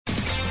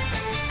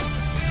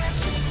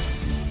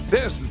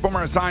This is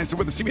Boomer Esiason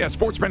with the CBS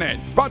Sports Minute,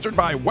 sponsored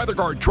by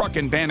WeatherGuard Truck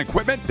and Van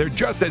Equipment. They're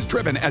just as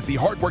driven as the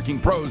hardworking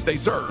pros they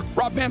serve.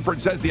 Rob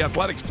Manfred says the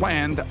Athletics'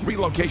 planned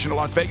relocation to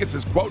Las Vegas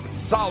is, quote,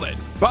 solid.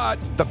 But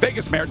the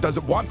Vegas mayor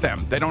doesn't want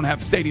them. They don't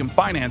have stadium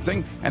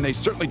financing, and they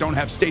certainly don't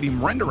have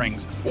stadium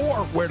renderings or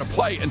where to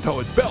play until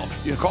it's built.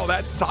 You call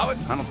that solid?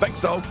 I don't think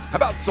so. How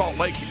about Salt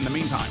Lake in the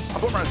meantime? I'm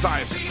Boomer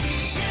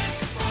Esiason.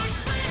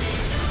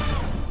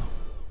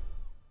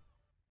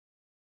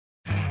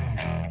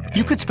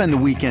 You could spend the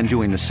weekend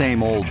doing the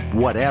same old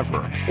whatever,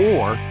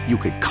 or you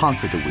could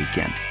conquer the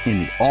weekend in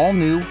the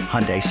all-new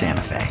Hyundai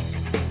Santa Fe.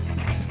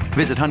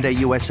 Visit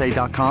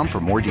HyundaiUSA.com for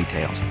more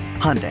details.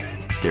 Hyundai,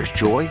 there's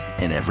joy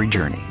in every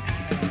journey.